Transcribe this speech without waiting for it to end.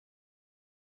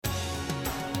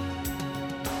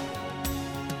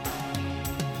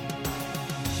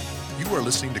You are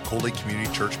listening to Cold Lake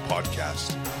Community Church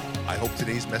Podcast. I hope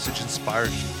today's message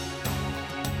inspires you.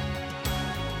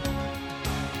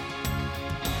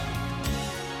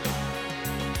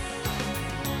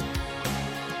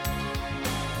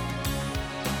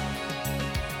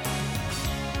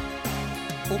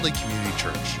 Cold Lake Community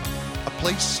Church, a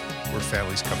place where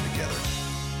families come together.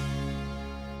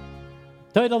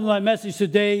 The title of my message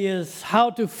today is How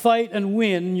to Fight and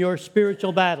Win Your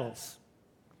Spiritual Battles.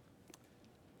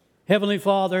 Heavenly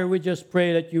Father, we just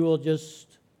pray that you will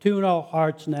just tune our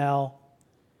hearts now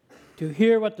to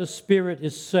hear what the Spirit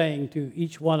is saying to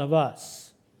each one of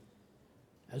us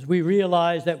as we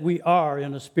realize that we are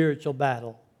in a spiritual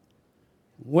battle,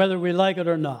 whether we like it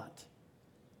or not.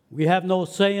 We have no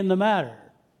say in the matter.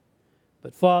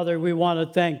 But Father, we want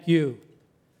to thank you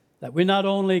that we not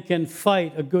only can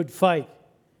fight a good fight,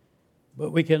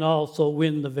 but we can also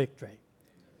win the victory.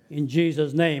 In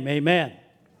Jesus' name, amen.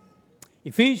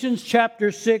 Ephesians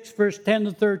chapter 6, verse 10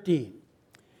 to 13.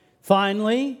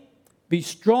 Finally, be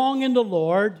strong in the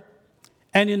Lord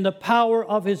and in the power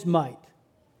of his might.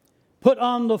 Put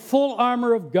on the full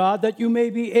armor of God that you may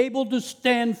be able to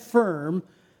stand firm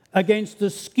against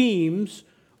the schemes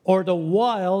or the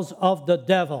wiles of the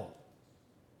devil.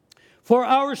 For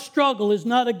our struggle is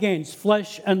not against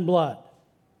flesh and blood,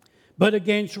 but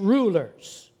against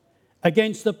rulers,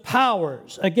 against the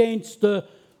powers, against the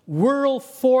world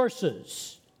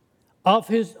forces of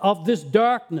this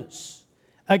darkness,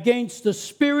 against the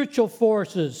spiritual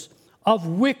forces of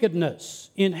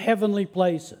wickedness in heavenly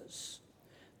places.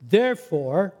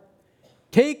 Therefore,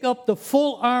 take up the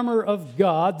full armor of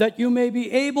God that you may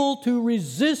be able to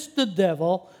resist the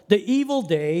devil, the evil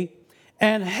day,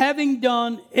 and having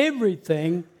done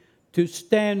everything, to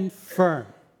stand firm.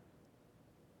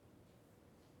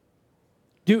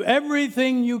 Do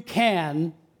everything you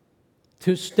can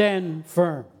to stand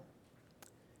firm.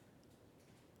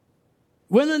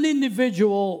 When an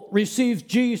individual receives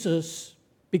Jesus,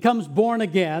 becomes born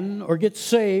again, or gets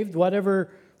saved, whatever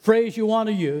phrase you want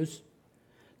to use,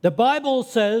 the Bible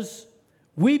says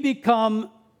we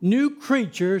become new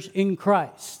creatures in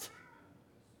Christ.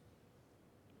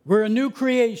 We're a new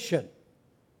creation.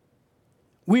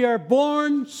 We are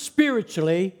born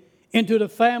spiritually into the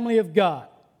family of God.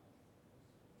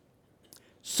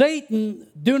 Satan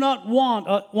do not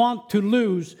want to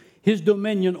lose his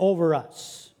dominion over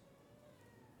us.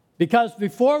 Because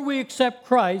before we accept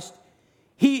Christ,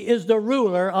 he is the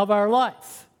ruler of our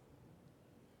life.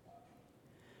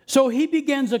 So he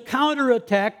begins a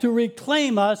counterattack to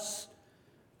reclaim us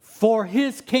for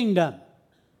his kingdom.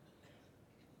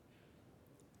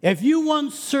 If you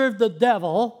once served the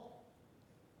devil,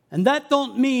 and that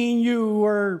don't mean you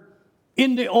were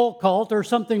in the occult or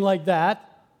something like that,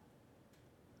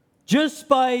 just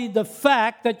by the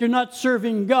fact that you're not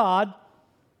serving God,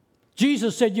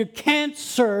 Jesus said you can't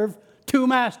serve two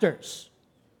masters.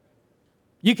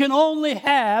 You can only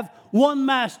have one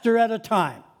master at a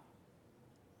time.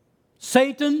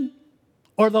 Satan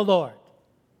or the Lord.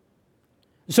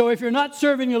 So if you're not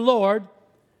serving the Lord,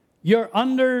 you're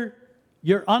under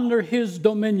his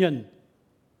dominion,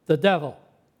 the devil.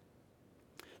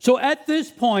 So at this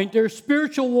point, there's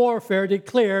spiritual warfare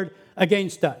declared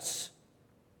against us.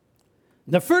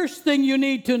 The first thing you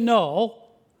need to know,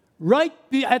 right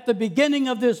at the beginning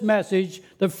of this message,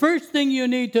 the first thing you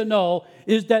need to know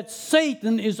is that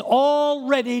Satan is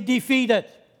already defeated.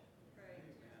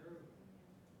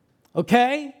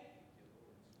 Okay?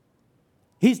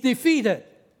 He's defeated.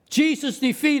 Jesus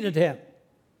defeated him.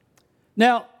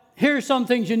 Now, here's some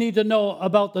things you need to know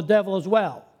about the devil as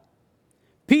well.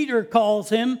 Peter calls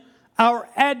him our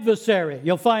adversary.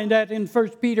 You'll find that in 1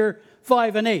 Peter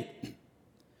 5 and 8.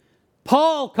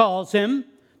 Paul calls him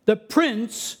the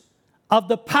prince of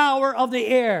the power of the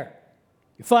air.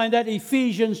 You find that in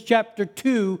Ephesians chapter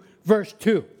 2, verse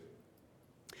 2.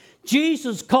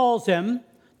 Jesus calls him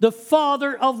the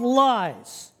father of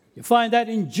lies. You find that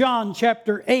in John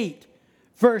chapter 8,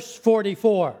 verse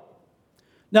 44.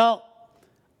 Now,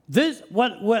 this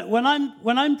when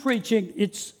I'm preaching,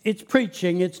 it's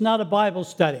preaching. It's not a Bible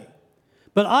study.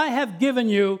 But I have given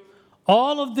you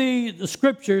all of the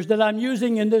scriptures that I'm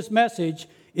using in this message.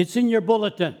 It's in your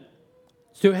bulletin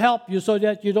to help you so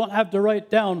that you don't have to write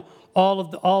down all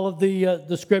of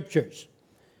the scriptures.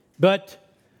 But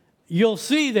you'll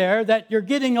see there that you're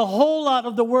getting a whole lot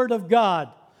of the Word of God.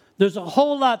 There's a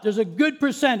whole lot. There's a good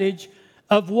percentage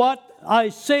of what I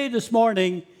say this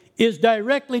morning is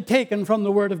directly taken from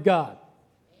the Word of God.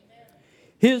 Amen.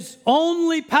 His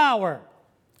only power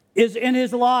is in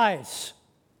his lies.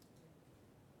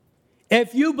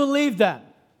 If you believe them,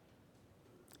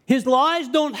 His lies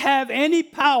don't have any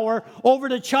power over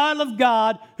the child of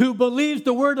God who believes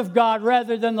the word of God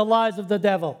rather than the lies of the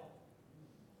devil.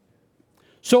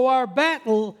 So our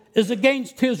battle is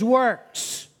against his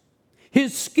works,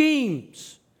 his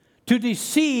schemes to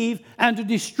deceive and to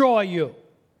destroy you.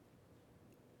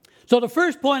 So the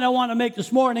first point I want to make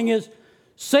this morning is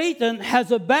Satan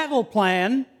has a battle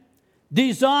plan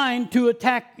designed to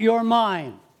attack your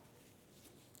mind.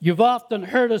 You've often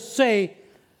heard us say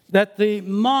that the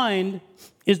mind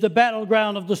is the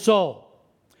battleground of the soul.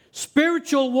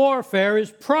 Spiritual warfare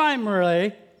is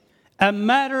primarily a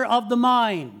matter of the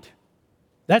mind.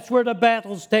 That's where the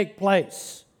battles take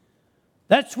place.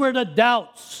 That's where the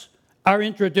doubts are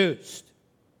introduced.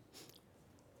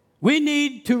 We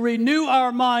need to renew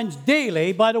our minds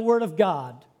daily by the Word of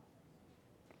God.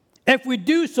 If we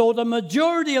do so, the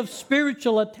majority of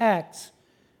spiritual attacks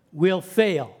will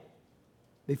fail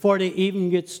before they even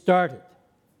get started.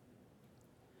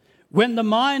 When the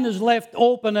mind is left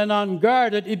open and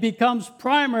unguarded, it becomes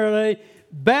primarily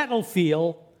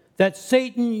battlefield that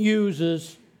Satan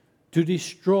uses to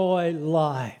destroy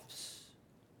lives.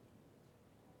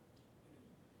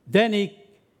 Then he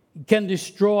can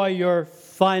destroy your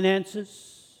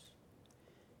finances,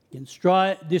 he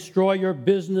can destroy your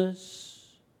business,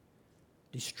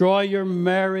 destroy your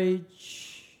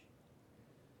marriage,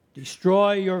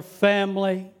 destroy your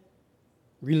family,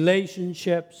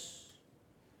 relationships,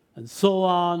 and so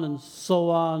on and so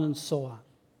on and so on.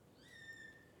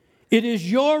 It is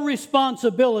your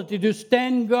responsibility to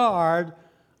stand guard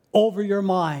over your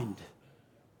mind.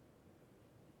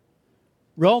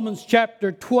 Romans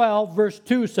chapter 12, verse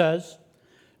 2 says,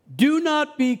 "Do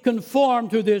not be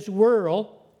conformed to this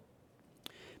world,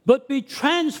 but be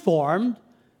transformed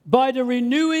by the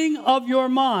renewing of your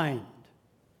mind,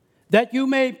 that you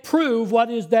may prove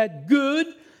what is that good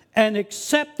and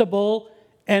acceptable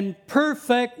and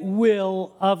perfect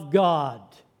will of God."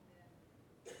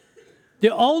 The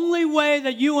only way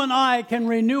that you and I can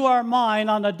renew our mind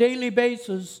on a daily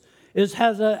basis is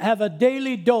have a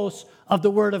daily dose of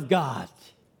the Word of God.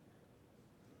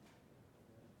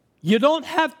 You don't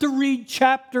have to read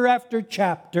chapter after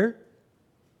chapter.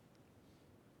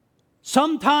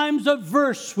 Sometimes a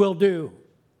verse will do.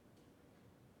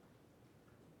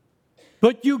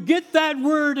 But you get that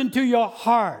word into your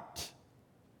heart.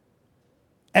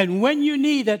 And when you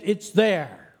need it, it's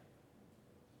there.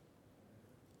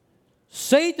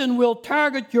 Satan will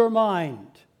target your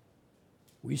mind.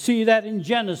 We see that in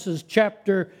Genesis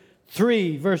chapter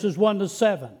 3, verses 1 to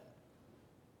 7.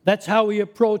 That's how he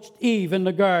approached Eve in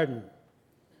the garden.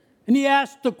 And he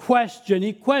asked the question.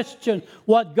 He questioned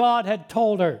what God had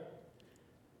told her.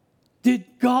 Did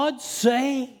God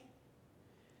say?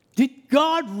 Did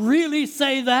God really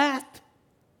say that?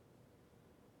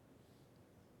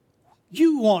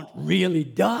 You won't really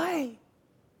die.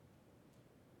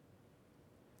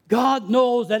 God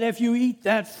knows that if you eat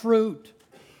that fruit,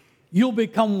 you'll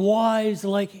become wise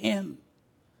like him.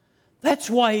 That's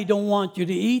why he don't want you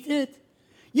to eat it.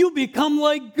 You become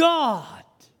like God.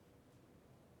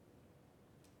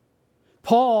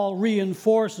 Paul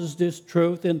reinforces this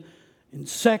truth in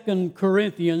 2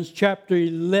 Corinthians chapter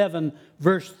 11,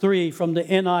 verse 3 from the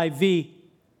NIV.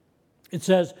 It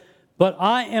says, "But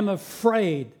I am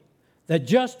afraid that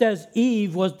just as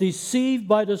Eve was deceived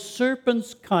by the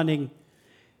serpent's cunning,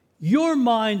 your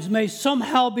minds may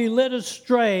somehow be led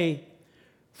astray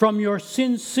from your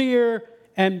sincere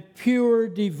and pure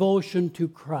devotion to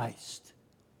Christ."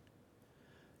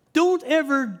 Don't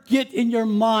ever get in your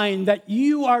mind that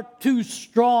you are too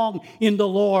strong in the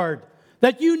Lord,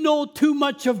 that you know too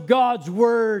much of God's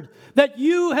Word, that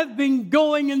you have been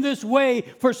going in this way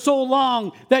for so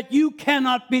long that you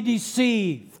cannot be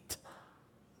deceived.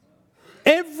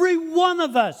 Every one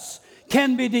of us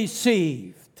can be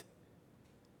deceived.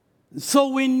 So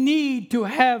we need to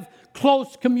have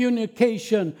close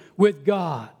communication with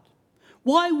God.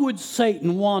 Why would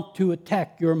Satan want to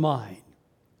attack your mind?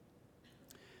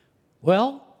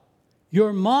 Well,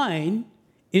 your mind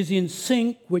is in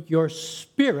sync with your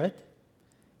spirit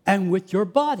and with your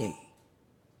body.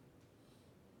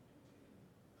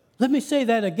 Let me say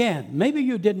that again. Maybe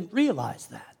you didn't realize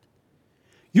that.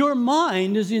 Your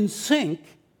mind is in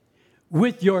sync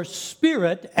with your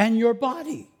spirit and your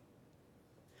body.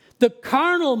 The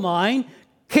carnal mind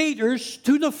caters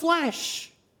to the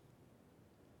flesh.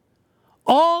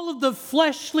 All of the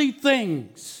fleshly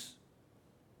things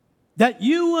that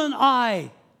you and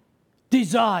I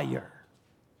desire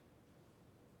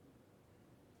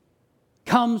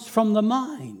comes from the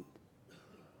mind.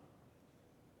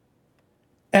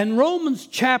 And Romans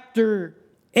chapter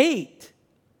 8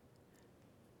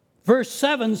 Verse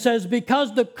 7 says,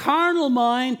 because the carnal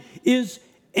mind is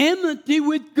enmity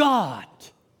with God.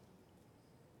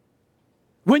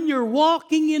 When you're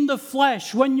walking in the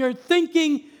flesh, when you're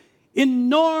thinking in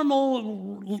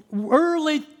normal,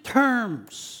 early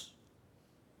terms,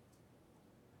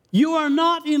 you are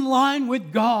not in line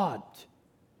with God.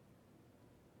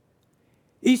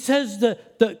 He says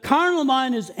the carnal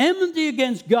mind is enmity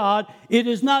against God. It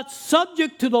is not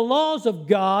subject to the laws of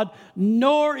God,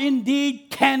 nor indeed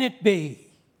can it be.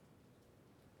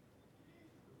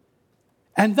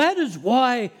 And that is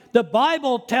why the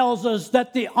Bible tells us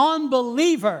that the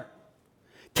unbeliever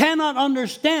cannot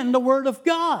understand the Word of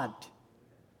God.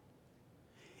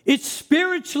 It's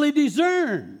spiritually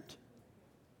discerned.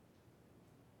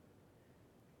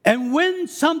 And when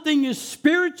something is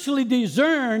spiritually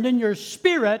discerned in your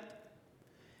spirit,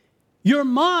 your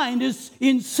mind is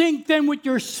in sync then with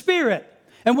your spirit.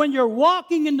 And when you're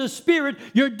walking in the Spirit,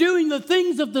 you're doing the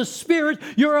things of the Spirit.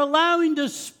 You're allowing the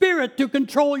Spirit to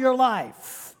control your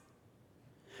life.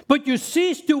 But you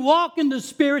cease to walk in the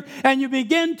Spirit and you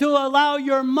begin to allow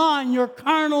your mind, your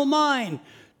carnal mind,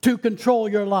 to control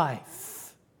your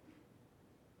life.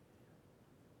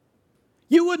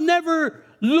 You would never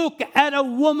look at a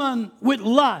woman with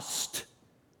lust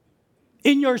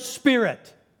in your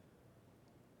spirit.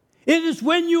 It is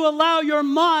when you allow your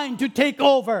mind to take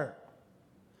over.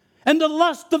 And the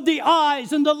lust of the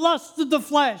eyes and the lust of the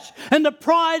flesh and the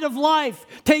pride of life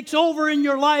takes over in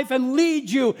your life and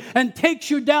leads you and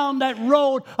takes you down that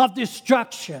road of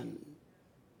destruction.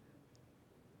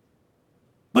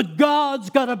 But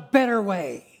God's got a better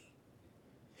way.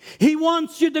 He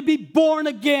wants you to be born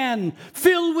again,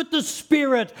 filled with the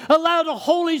Spirit. Allow the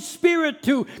Holy Spirit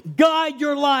to guide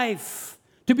your life,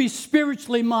 to be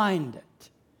spiritually minded,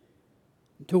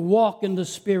 to walk in the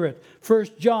Spirit. 1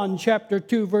 John chapter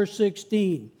 2, verse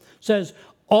 16 says,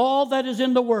 all that is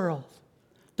in the world,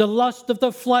 the lust of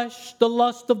the flesh, the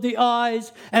lust of the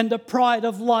eyes, and the pride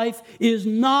of life is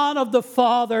not of the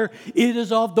Father, it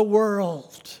is of the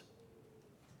world.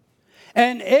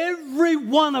 And every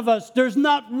one of us, there's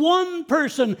not one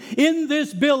person in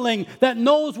this building that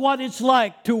knows what it's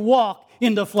like to walk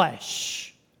in the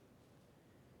flesh.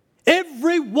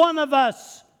 Every one of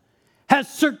us has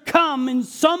succumbed in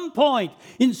some point,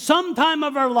 in some time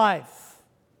of our life.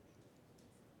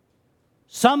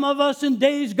 Some of us in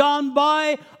days gone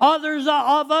by, others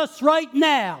of us right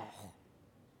now.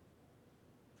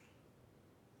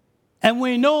 And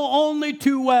we know only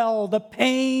too well the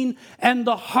pain and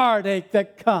the heartache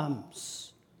that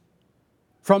comes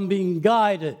from being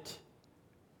guided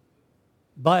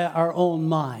by our own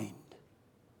mind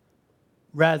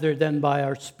rather than by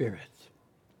our spirit.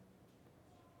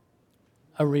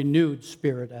 A renewed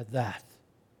spirit at that.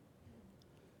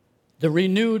 The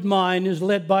renewed mind is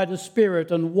led by the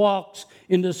Spirit and walks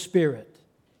in the Spirit.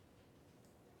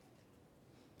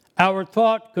 Our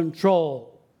thoughts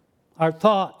control our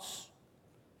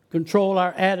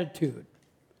attitude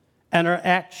and our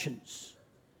actions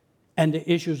and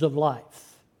the issues of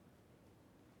life.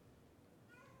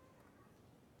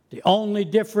 The only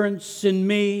difference in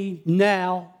me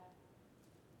now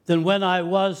than when I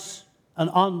was an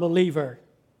unbeliever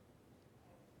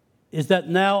is that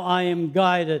now I am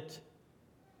guided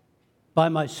by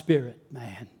my spirit,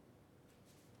 man.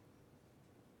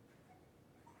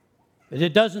 But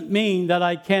it doesn't mean that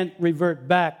I can't revert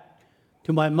back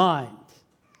to my mind.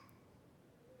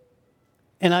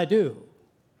 And I do.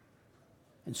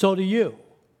 And so do you,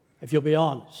 if you'll be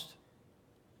honest.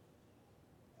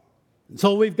 And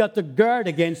so we've got to guard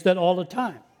against that all the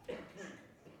time.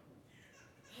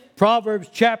 Proverbs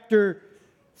chapter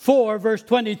 4, verse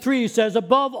 23 says,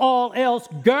 above all else,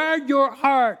 guard your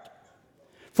heart,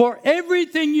 for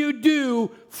everything you do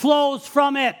flows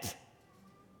from it.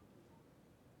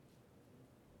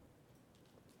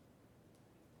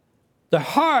 The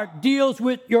heart deals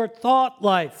with your thought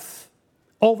life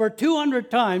over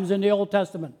 200 times in the Old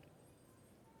Testament.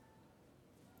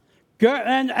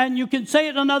 And you can say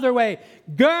it another way.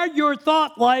 Guard your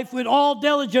thought life with all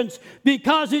diligence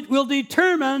because it will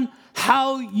determine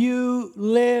how you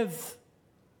live.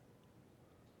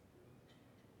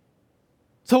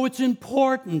 So it's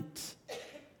important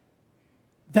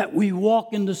that we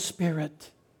walk in the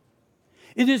Spirit.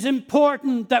 It is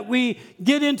important that we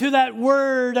get into that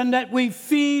Word and that we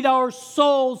feed our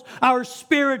souls, our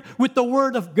spirit with the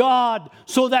Word of God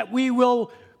so that we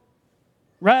will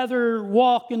rather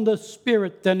walk in the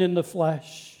Spirit than in the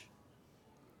flesh.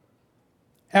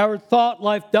 Our thought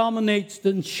life dominates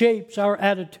and shapes our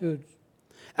attitudes.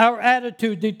 Our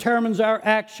attitude determines our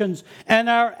actions, and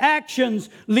our actions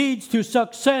leads to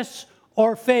success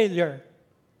or failure,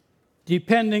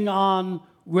 depending on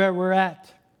where we're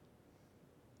at.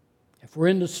 If we're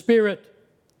in the Spirit,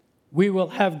 we will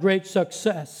have great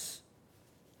success.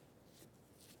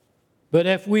 But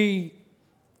if we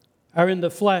are in the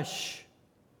flesh,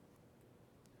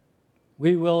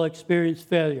 we will experience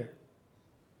failure.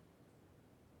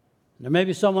 There may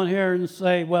be someone here and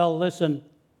say, well, listen,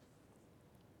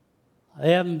 I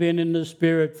haven't been in the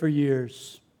Spirit for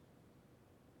years.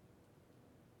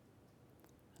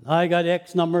 I got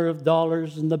X number of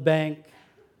dollars in the bank.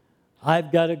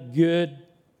 I've got a good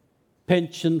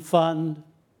pension fund.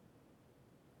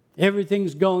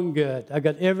 Everything's going good. I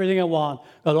got everything I want.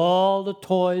 Got all the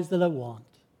toys that I want.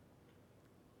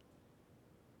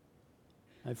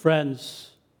 My friends,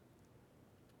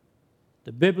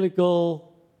 the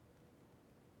biblical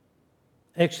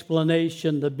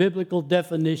explanation, the biblical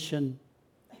definition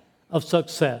of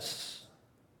success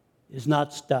is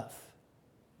not stuff.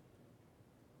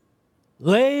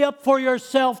 Lay up for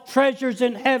yourself treasures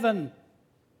in heaven,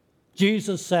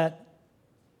 Jesus said,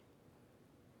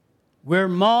 where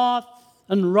moth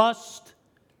and rust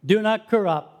do not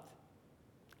corrupt,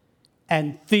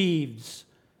 and thieves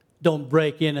don't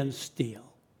break in and steal.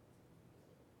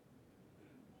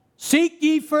 Seek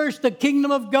ye first the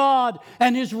kingdom of God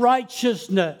and his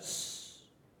righteousness,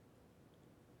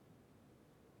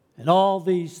 and all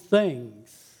these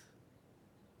things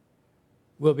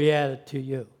will be added to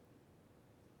you.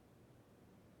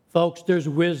 Folks, there's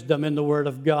wisdom in the Word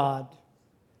of God.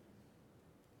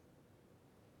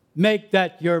 Make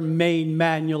that your main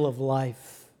manual of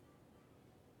life.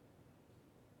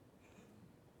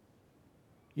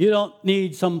 You don't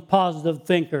need some positive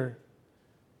thinker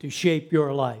to shape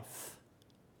your life.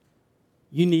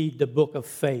 You need the book of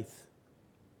faith.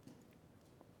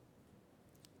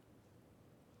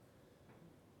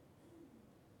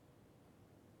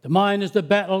 The mind is the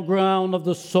battleground of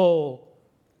the soul.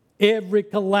 Every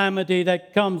calamity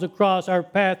that comes across our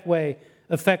pathway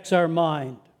affects our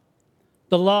mind.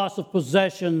 The loss of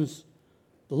possessions,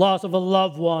 the loss of a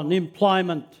loved one,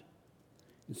 employment.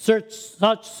 In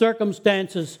such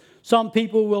circumstances, some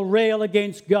people will rail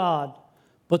against God,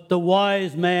 but the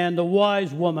wise man, the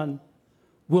wise woman,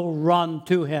 will run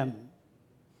to him.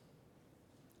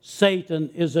 Satan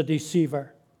is a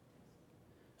deceiver.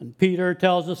 And Peter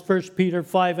tells us, 1 Peter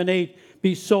 5:8,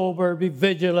 be sober, be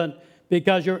vigilant,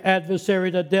 because your adversary,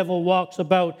 the devil, walks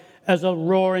about as a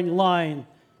roaring lion,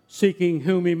 seeking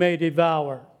whom he may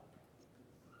devour.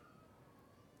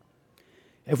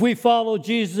 If we follow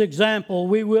Jesus' example,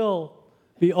 we will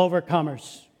be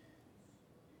overcomers.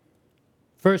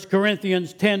 1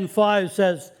 Corinthians 10:5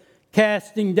 says,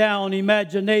 casting down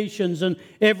imaginations and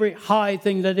every high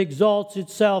thing that exalts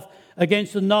itself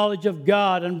against the knowledge of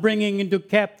God, and bringing into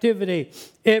captivity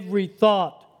every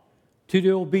thought to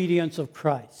the obedience of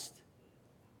Christ.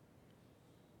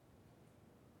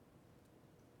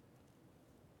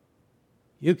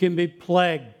 You can be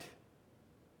plagued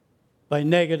by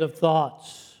negative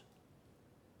thoughts.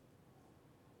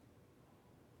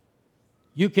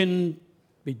 You can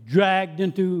be dragged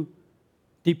into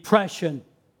depression,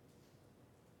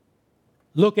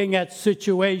 looking at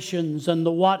situations and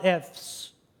the what-ifs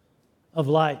of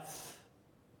life.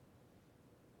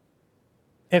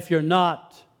 If you're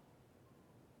not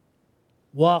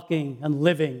walking and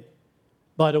living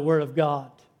by the Word of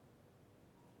God.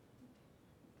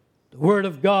 The Word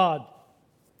of God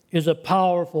is a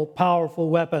powerful, powerful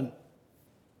weapon.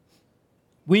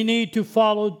 We need to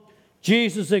follow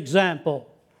Jesus' example.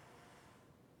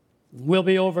 We'll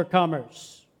be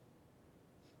overcomers.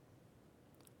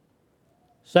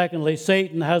 Secondly,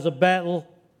 Satan has a battle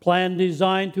plan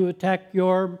designed to attack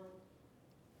your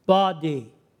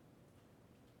body.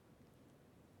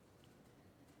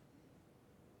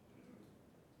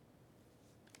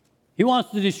 He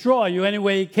wants to destroy you any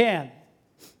way he can.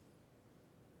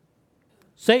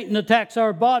 Satan attacks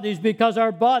our bodies because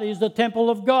our body is the temple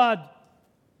of God,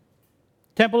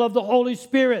 temple of the Holy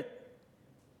Spirit.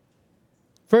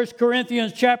 1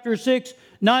 Corinthians chapter 6,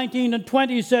 19 and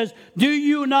 20 says, do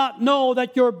you not know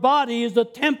that your body is the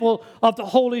temple of the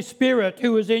Holy Spirit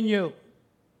who is in you,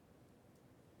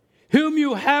 whom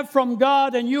you have from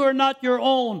God, and you are not your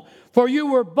own, for you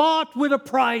were bought with a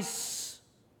price.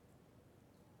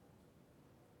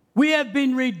 We have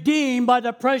been redeemed by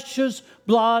the precious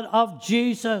blood of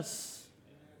Jesus.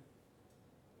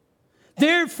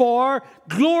 Therefore,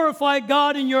 glorify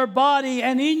God in your body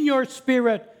and in your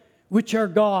spirit, which are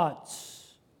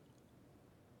God's.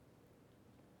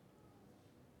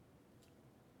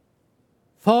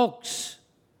 Folks,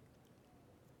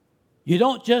 you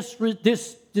don't just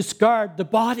discard the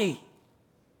body.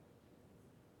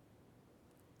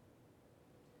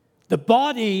 The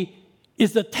body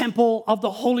is the temple of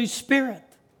the Holy Spirit.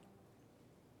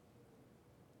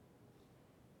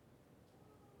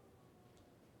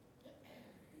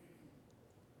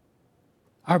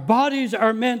 Our bodies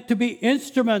are meant to be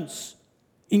instruments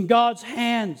in God's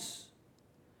hands.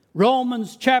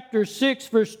 Romans chapter 6,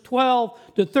 verse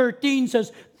 12 to 13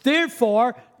 says,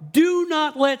 "Therefore, do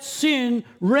not let sin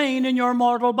reign in your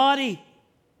mortal body,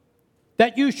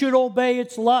 that you should obey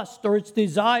its lust or its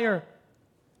desire.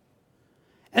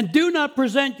 And do not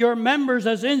present your members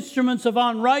as instruments of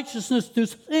unrighteousness to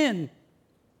sin,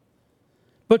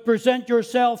 but present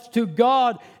yourselves to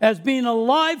God as being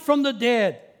alive from the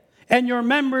dead, and your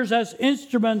members as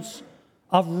instruments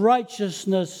of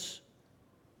righteousness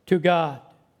to God."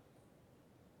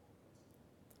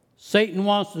 Satan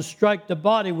wants to strike the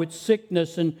body with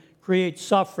sickness and create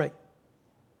suffering.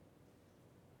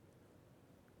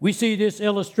 We see this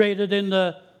illustrated in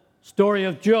the story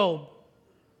of Job.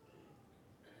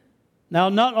 Now,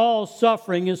 not all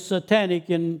suffering is satanic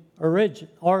in origin.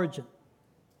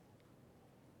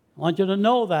 I want you to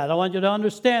know that. I want you to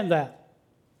understand that.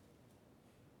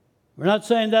 We're not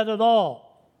saying that at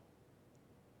all.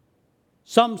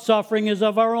 Some suffering is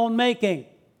of our own making.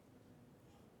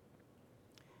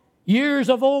 Years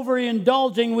of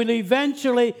overindulging will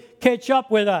eventually catch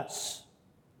up with us.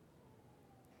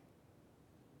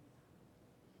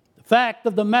 The fact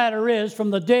of the matter is,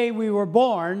 from the day we were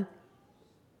born,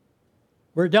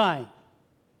 we're dying.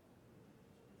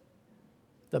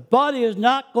 The body is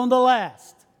not going to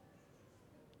last.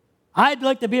 I'd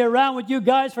like to be around with you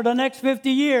guys for the next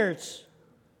 50 years.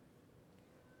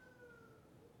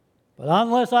 But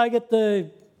unless I get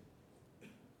the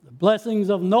blessings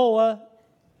of Noah,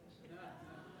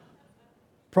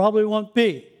 probably won't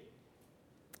be.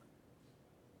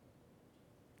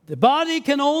 The body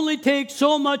can only take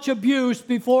so much abuse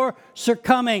before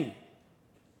succumbing.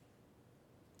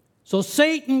 So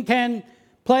Satan can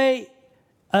play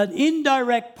an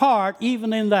indirect part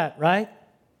even in that, right?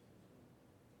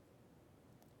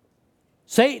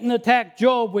 Satan attacked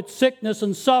Job with sickness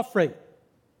and suffering.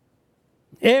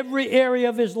 Every area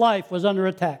of his life was under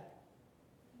attack.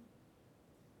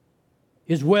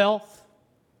 His wealth,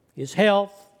 his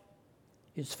health,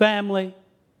 his family,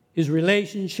 his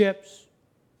relationships.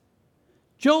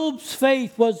 Job's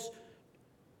faith was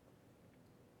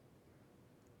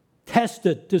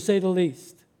tested, to say the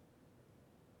least.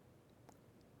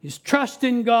 His trust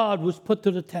in God was put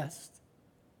to the test.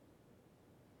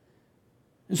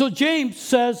 And so James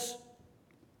says,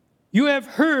 "You have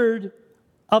heard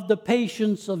of the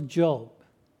patience of Job."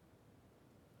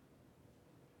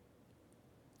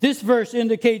 This verse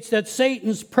indicates that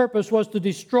Satan's purpose was to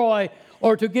destroy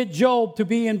or to get Job to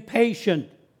be impatient,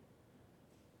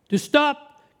 to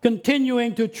stop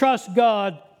continuing to trust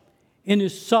God in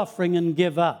his suffering and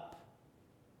give up.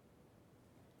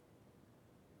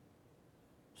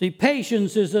 See,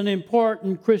 patience is an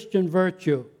important Christian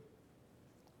virtue.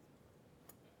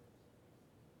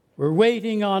 We're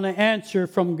waiting on an answer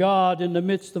from God in the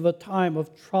midst of a time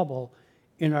of trouble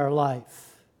in our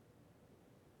life.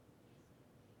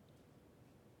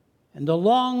 And the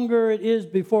longer it is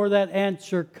before that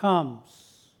answer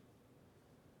comes,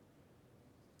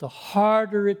 the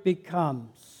harder it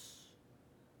becomes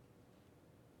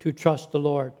to trust the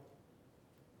Lord.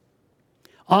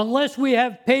 Unless we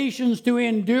have patience to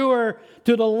endure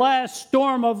to the last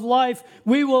storm of life,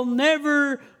 we will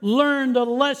never learn the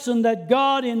lesson that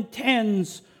God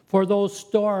intends for those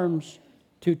storms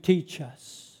to teach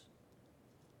us.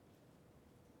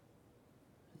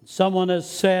 Someone has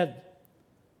said,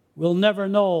 we'll never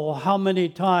know how many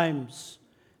times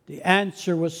the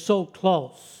answer was so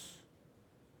close,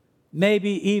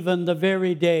 maybe even the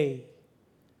very day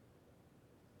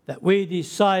that we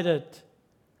decided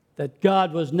that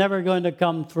God was never going to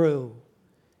come through,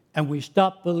 and we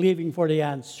stopped believing for the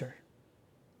answer.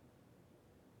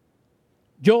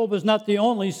 Job is not the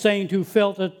only saint who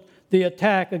felt the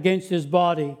attack against his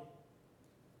body.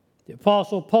 The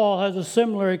Apostle Paul has a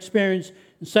similar experience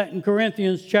in 2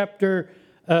 Corinthians chapter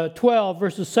 12,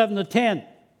 verses 7 to 10.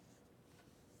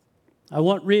 I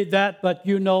won't read that, but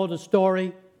you know the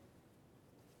story.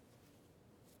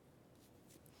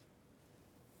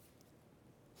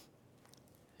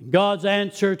 God's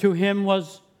answer to him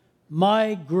was,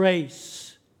 "My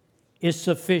grace is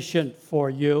sufficient for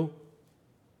you."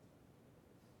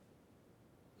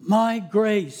 My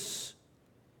grace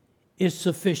is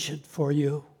sufficient for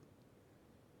you.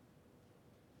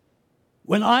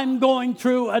 When I'm going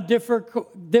through a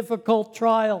difficult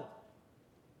trial,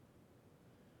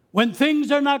 when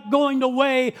things are not going the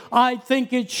way I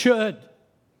think it should,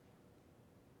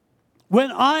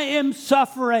 when I am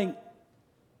suffering,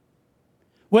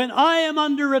 when I am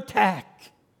under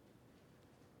attack,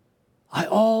 I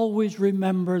always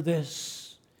remember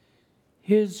this: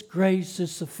 His grace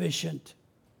is sufficient.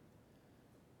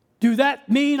 Do that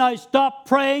mean I stop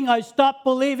praying, I stop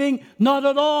believing? Not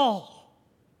at all.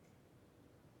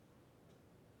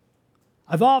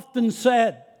 I've often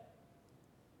said,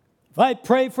 if I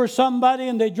pray for somebody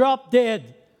and they drop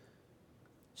dead,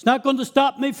 it's not going to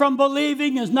stop me from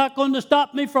believing. It's not going to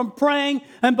stop me from praying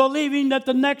and believing that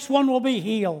the next one will be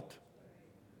healed.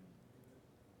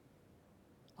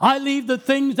 I leave the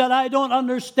things that I don't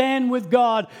understand with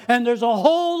God, and there's a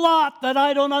whole lot that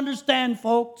I don't understand,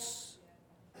 folks.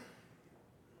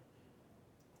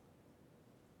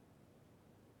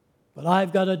 But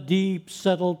I've got a deep,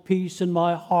 settled peace in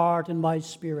my heart and my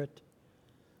spirit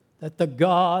that the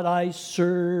God I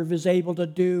serve is able to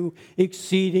do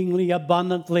exceedingly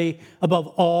abundantly above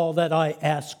all that I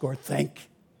ask or think.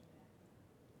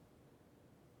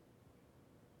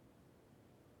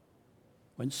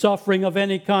 When suffering of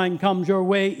any kind comes your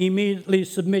way, immediately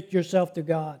submit yourself to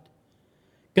God.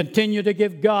 Continue to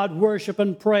give God worship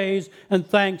and praise and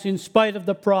thanks in spite of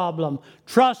the problem.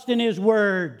 Trust in His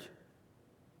Word.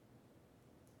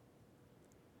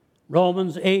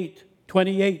 Romans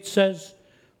 8:28 says,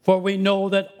 "For we know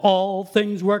that all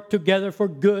things work together for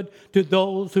good to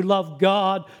those who love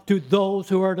God, to those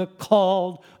who are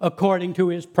called according to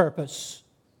His purpose."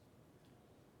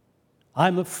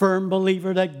 I'm a firm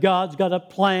believer that God's got a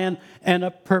plan and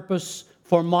a purpose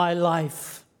for my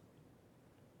life.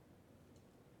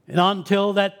 And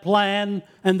until that plan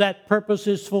and that purpose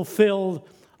is fulfilled,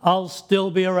 I'll still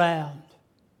be around.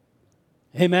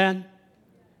 Amen?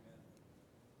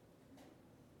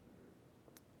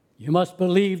 You must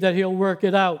believe that He'll work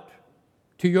it out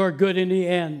to your good in the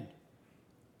end.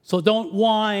 So don't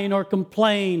whine or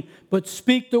complain, but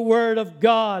speak the word of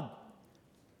God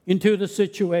into the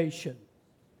situation.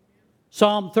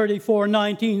 Psalm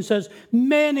 34:19 says,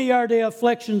 "Many are the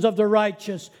afflictions of the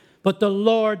righteous, but the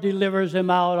Lord delivers him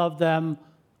out of them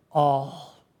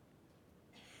all."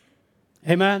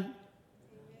 Amen?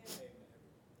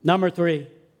 Number 3,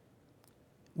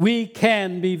 we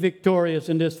can be victorious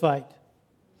in this fight.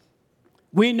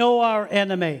 We know our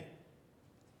enemy,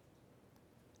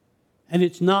 and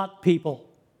it's not people.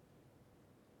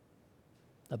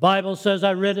 The Bible says,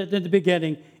 I read it in the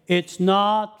beginning, it's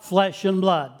not flesh and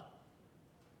blood.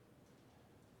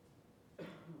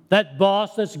 That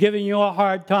boss that's giving you a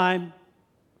hard time,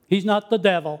 he's not the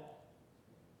devil,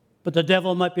 but the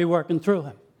devil might be working through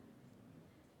him.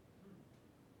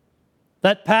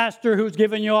 That pastor who's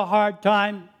giving you a hard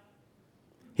time,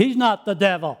 he's not the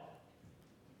devil,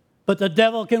 but the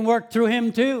devil can work through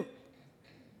him too.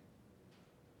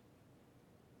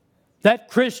 That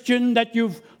Christian that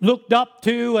you've looked up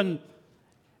to and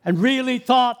really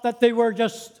thought that they were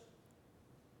just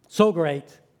so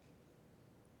great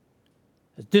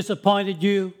has disappointed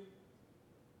you,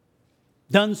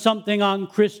 done something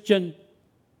unchristian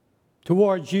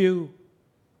towards you.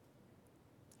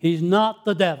 He's not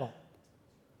the devil,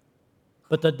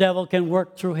 but the devil can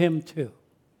work through him too.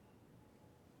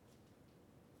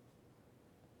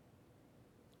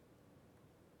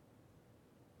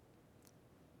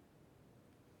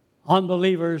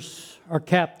 Unbelievers are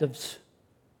captives.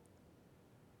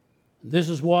 This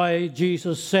is why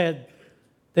Jesus said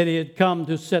that He had come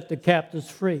to set the captives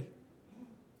free.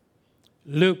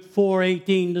 Luke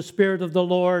 4:18, the Spirit of the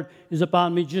Lord is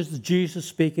upon me, just Jesus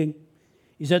speaking.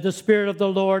 He said, the Spirit of the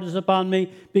Lord is upon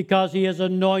me because He has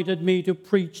anointed me to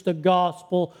preach the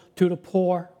gospel to the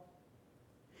poor.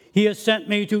 He has sent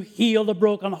me to heal the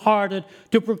brokenhearted,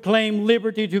 to proclaim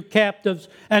liberty to captives,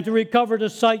 and to recover the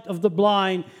sight of the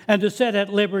blind, and to set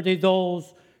at liberty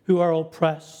those who are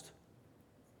oppressed.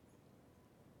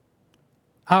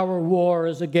 Our war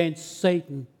is against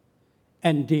Satan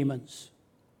and demons.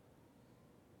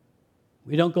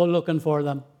 We don't go looking for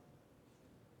them.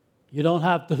 You don't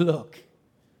have to look.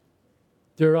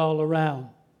 They're all around.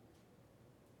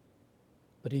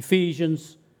 But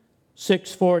Ephesians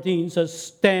 6:14 says,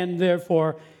 stand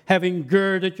therefore, having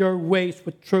girded your waist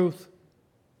with truth.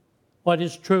 What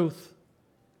is truth?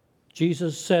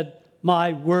 Jesus said,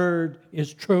 my word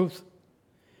is truth.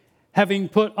 Having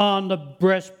put on the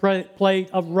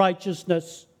breastplate of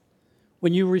righteousness.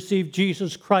 When you received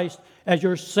Jesus Christ as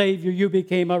your Savior, you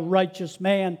became a righteous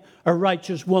man, a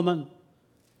righteous woman.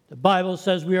 The Bible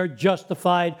says we are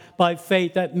justified by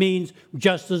faith. That means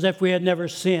just as if we had never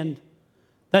sinned.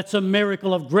 That's a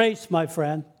miracle of grace, my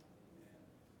friend.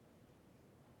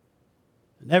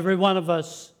 And every one of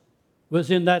us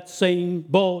was in that same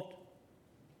boat.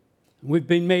 We've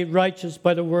been made righteous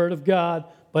by the Word of God,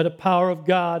 by the power of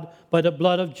God, by the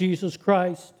blood of Jesus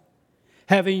Christ.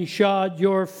 having shod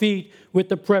your feet with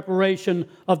the preparation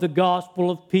of the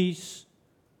gospel of peace,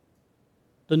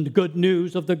 the good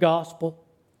news of the gospel.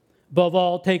 Above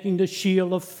all, taking the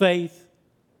shield of faith.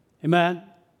 Amen?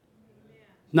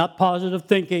 Not positive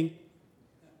thinking.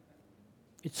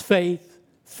 It's faith.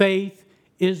 Faith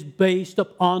is based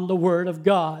upon the Word of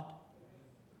God.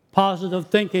 Positive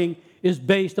thinking is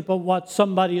based upon what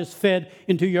somebody has fed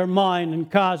into your mind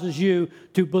and causes you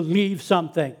to believe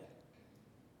something.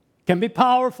 Can be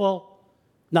powerful,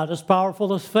 not as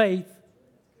powerful as faith.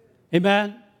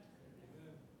 Amen?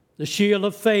 The shield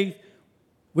of faith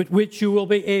with which you will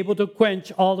be able to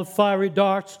quench all the fiery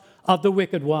darts of the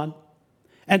wicked one.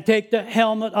 And take the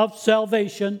helmet of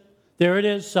salvation. There it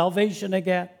is, salvation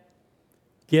again.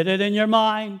 Get it in your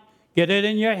mind. Get it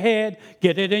in your head.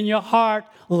 Get it in your heart.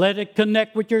 Let it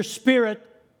connect with your spirit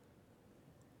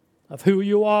of who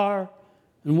you are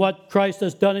and what Christ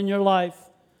has done in your life.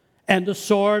 And the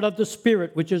sword of the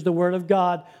Spirit, which is the Word of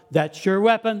God. That's your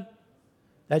weapon.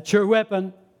 That's your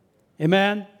weapon.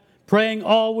 Amen. Praying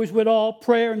always with all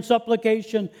prayer and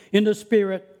supplication in the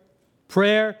Spirit.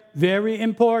 Prayer, very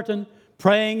important.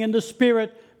 Praying in the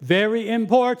Spirit, very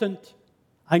important.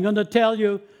 I'm going to tell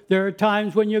you, there are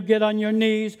times when you get on your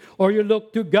knees or you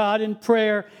look to God in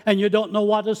prayer and you don't know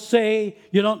what to say.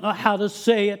 You don't know how to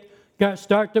say it.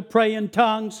 Start to pray in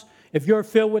tongues. If you're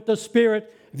filled with the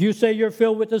Spirit, if you say you're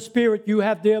filled with the Spirit, you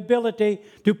have the ability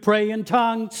to pray in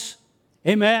tongues.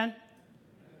 Amen.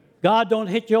 God don't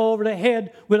hit you over the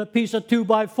head with a piece of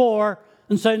 2x4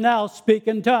 and say, now speak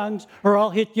in tongues or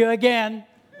I'll hit you again.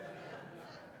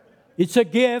 It's a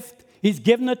gift. He's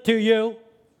given it to you.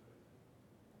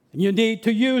 And you need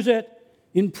to use it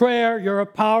in prayer. You're a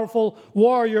powerful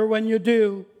warrior when you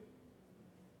do.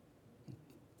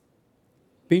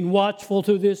 Being watchful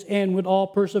to this end with all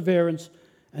perseverance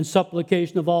and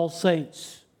supplication of all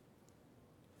saints.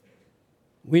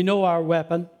 We know our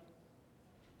weapon.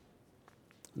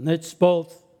 And it's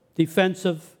both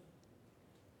defensive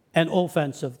and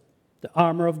offensive. The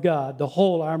armor of God, the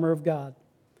whole armor of God.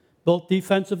 Both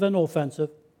defensive and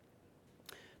offensive.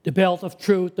 The belt of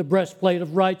truth, the breastplate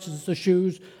of righteousness, the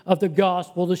shoes of the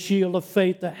gospel, the shield of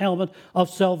faith, the helmet of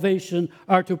salvation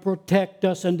are to protect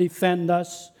us and defend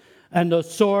us. And the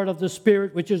sword of the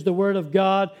Spirit, which is the Word of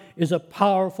God, is a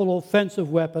powerful offensive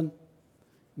weapon.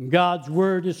 God's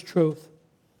Word is truth.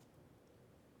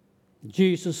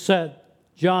 Jesus said,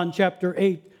 John chapter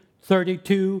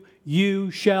 8:32,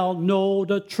 you shall know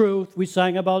the truth. We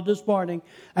sang about this morning.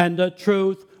 And the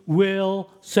truth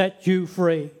will set you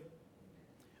free.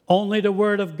 Only the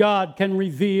Word of God can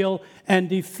reveal and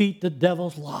defeat the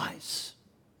devil's lies.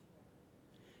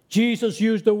 Jesus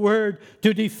used the Word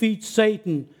to defeat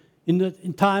Satan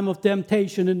in time of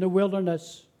temptation in the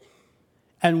wilderness.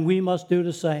 And we must do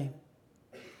the same.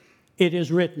 It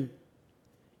is written.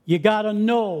 You got to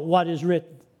know what is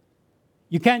written.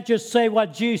 You can't just say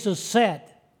what Jesus said.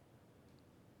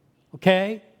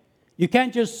 Okay? You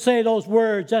can't just say those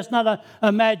words. That's not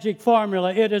a magic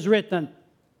formula. It is written.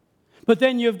 But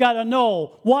then you've got to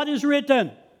know what is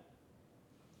written.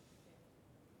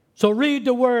 So read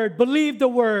the Word, believe the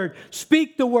Word,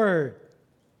 speak the Word.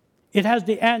 It has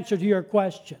the answer to your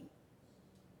question.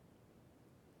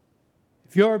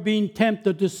 If you're being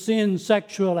tempted to sin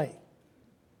sexually,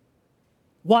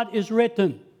 what is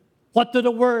written? What do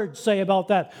the words say about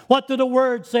that? What do the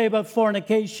words say about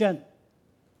fornication?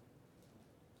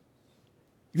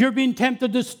 If you're being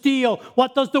tempted to steal,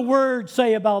 what does the Word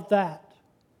say about that?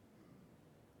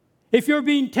 If you're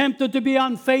being tempted to be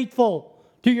unfaithful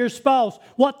to your spouse,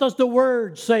 what does the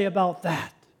Word say about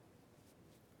that?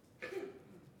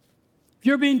 If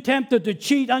you're being tempted to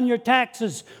cheat on your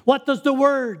taxes, what does the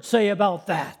Word say about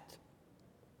that?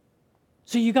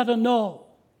 See, you got to know.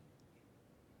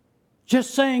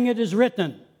 Just saying it is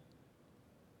written,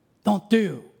 don't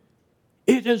do.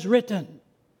 It is written.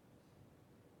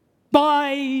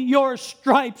 By your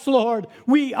stripes, Lord,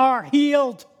 we are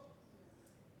healed.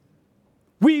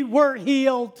 We were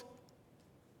healed.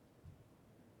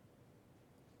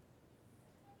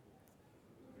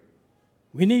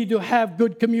 We need to have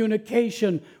good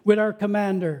communication with our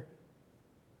commander.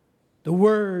 The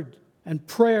Word and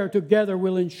prayer together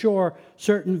will ensure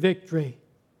certain victory.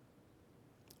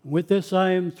 With this,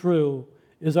 I am through.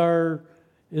 Is our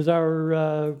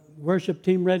worship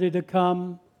team ready to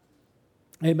come?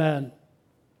 Amen.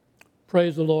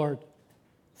 Praise the Lord.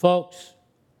 Folks,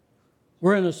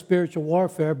 we're in a spiritual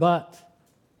warfare, but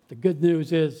the good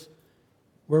news is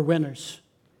we're winners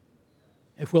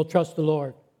if we'll trust the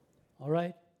Lord. All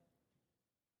right?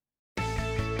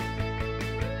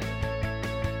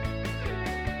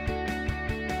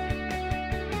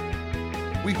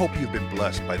 We hope you've been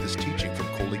blessed by this teaching from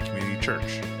Cold Lake Community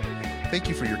Church. Thank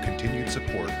you for your continued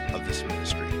support of this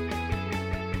ministry.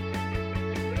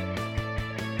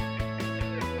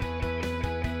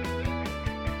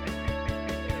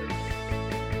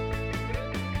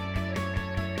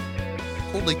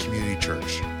 Cold Lake Community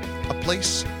Church, a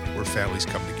place where families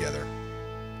come together.